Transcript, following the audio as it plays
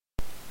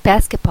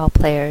Basketball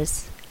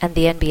Players and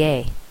the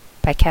NBA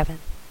by Kevin.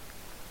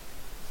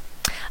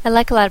 I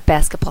like a lot of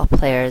basketball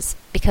players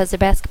because their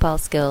basketball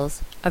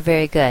skills are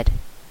very good.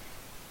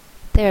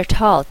 They are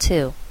tall,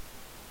 too.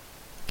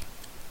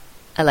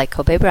 I like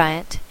Kobe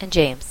Bryant and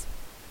James.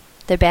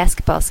 Their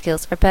basketball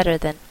skills are better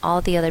than all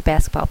the other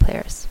basketball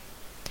players.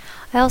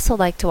 I also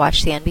like to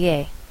watch the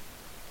NBA.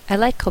 I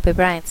like Kobe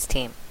Bryant's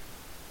team.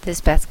 This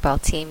basketball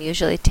team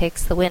usually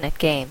takes the win at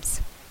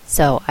games,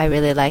 so I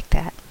really like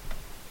that.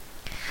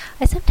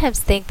 I sometimes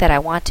think that I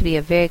want to be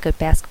a very good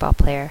basketball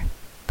player,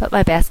 but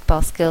my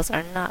basketball skills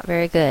are not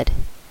very good.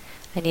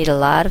 I need a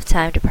lot of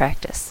time to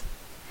practice.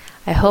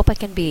 I hope I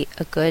can be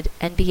a good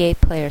NBA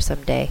player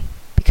someday,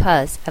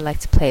 because I like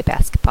to play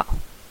basketball.